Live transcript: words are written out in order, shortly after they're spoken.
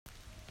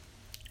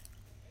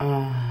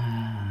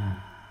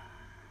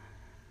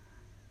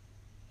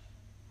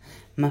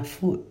My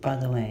foot, by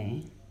the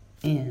way,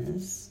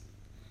 is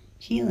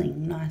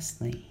healing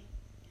nicely.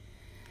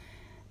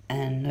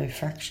 And no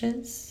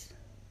fractures.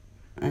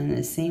 And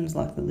it seems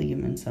like the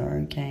ligaments are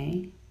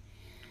okay.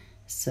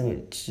 So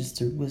it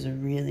was a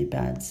really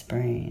bad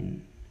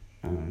sprain.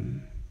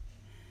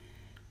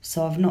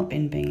 So I've not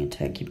been being a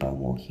turkey by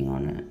walking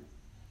on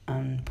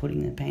it,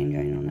 putting the pain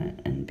drain on it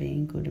and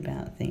being good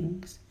about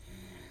things.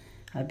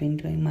 I've been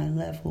doing my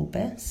level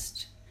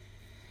best.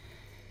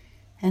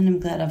 And I'm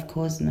glad I've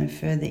caused no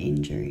further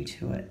injury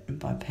to it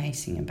by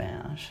pacing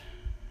about.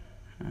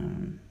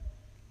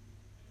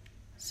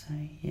 So,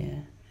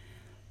 yeah.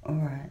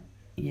 Alright,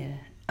 yeah.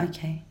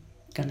 Okay,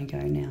 gonna go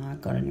now.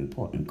 I've got an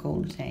important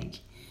call to take.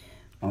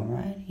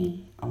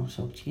 Alrighty, I'll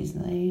talk to you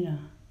later.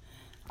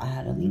 I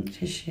had a link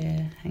to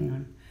share. Hang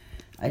on.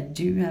 I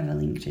do have a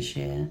link to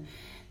share.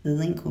 The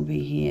link will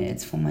be here.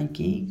 It's for my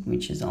gig,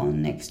 which is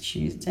on next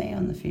Tuesday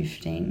on the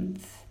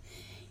 15th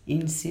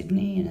in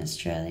Sydney in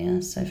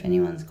Australia. So if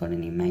anyone's got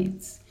any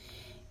mates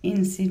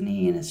in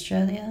Sydney in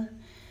Australia,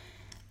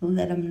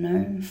 let them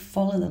know.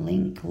 Follow the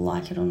link,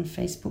 like it on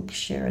Facebook,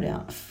 share it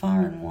out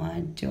far and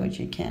wide. Do what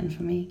you can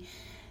for me.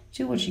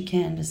 Do what you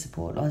can to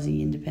support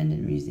Aussie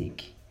independent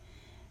music.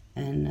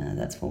 And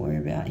that's what we're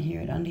about here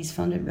at Undies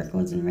Funded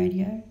Records and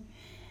Radio.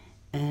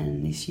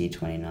 And this year,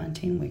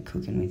 2019, we're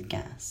cooking with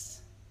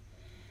gas.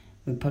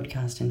 We're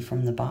podcasting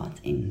from the bath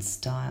in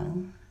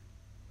style.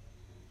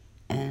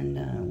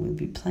 And we'll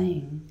be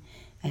playing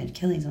at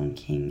Kelly's on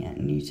King at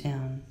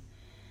Newtown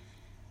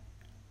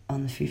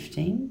on the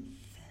 15th.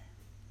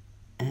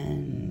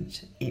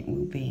 And it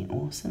will be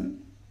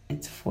awesome.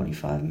 It's a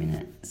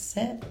 45-minute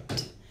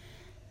set.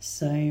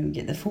 So we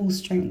get the full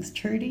strength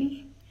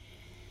Trudy.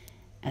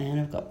 And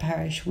I've got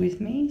Parish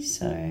with me.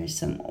 So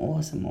some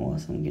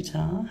awesome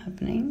guitar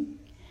happening.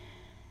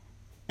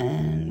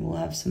 And we'll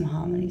have some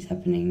harmonies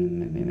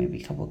happening,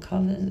 maybe a couple of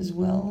covers as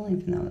well,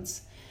 even though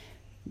it's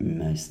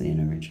mostly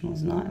an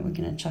originals night. We're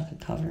going to chuck a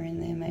cover in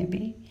there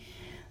maybe.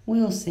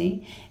 We'll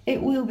see.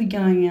 It will be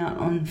going out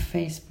on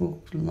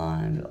Facebook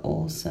Live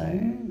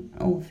also,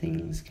 all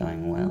things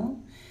going well.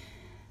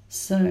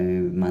 So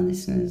my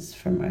listeners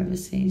from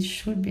overseas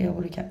should be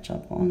able to catch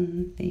up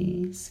on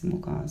the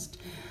simulcast.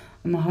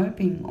 I'm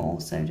hoping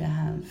also to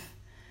have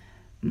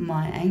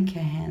my Anchor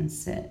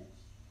handset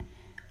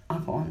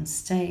up on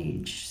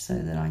stage so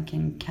that I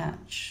can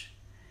catch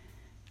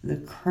the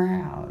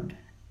crowd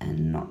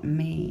and not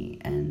me,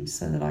 and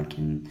so that I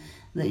can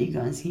let you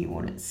guys hear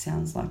what it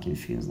sounds like and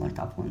feels like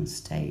up on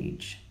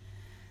stage.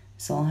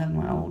 So I'll have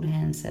my old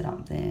handset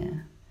up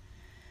there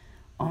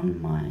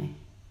on my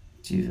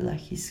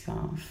Duvalaki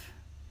scarf,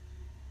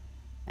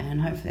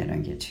 and hopefully I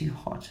don't get too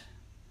hot.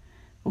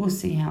 But we'll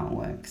see how it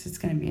works. It's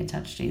going to be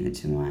attached either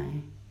to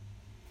my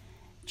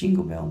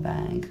jingle bell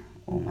bag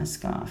or my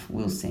scarf.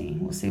 We'll see.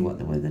 We'll see what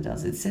the weather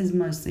does. It says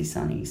mostly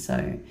sunny,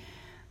 so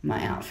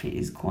my outfit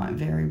is quite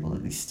variable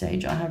at this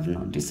stage. I have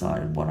not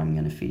decided what I'm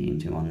going to fit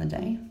into on the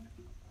day.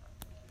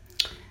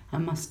 I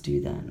must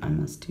do that.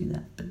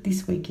 But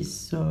this week is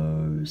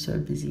so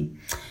busy.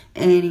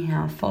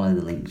 Anyhow, follow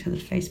the link to the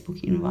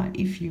Facebook invite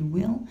if you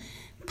will.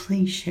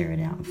 Please share it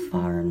out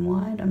far and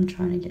wide. I'm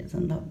trying to get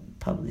some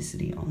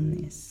publicity on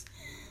this.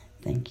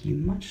 Thank you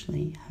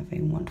muchly. Have a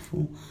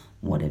wonderful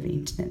whatever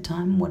internet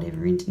time,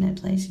 whatever internet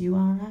place you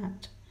are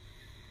at.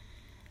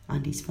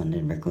 Undies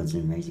Funded Records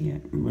and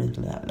Radio.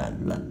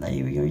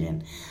 Here we go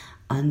again.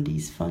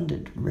 Undies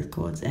Funded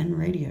Records and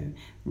Radio.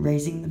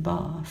 Raising the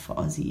bar for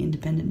Aussie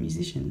independent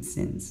musicians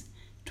since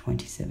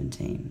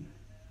 2017.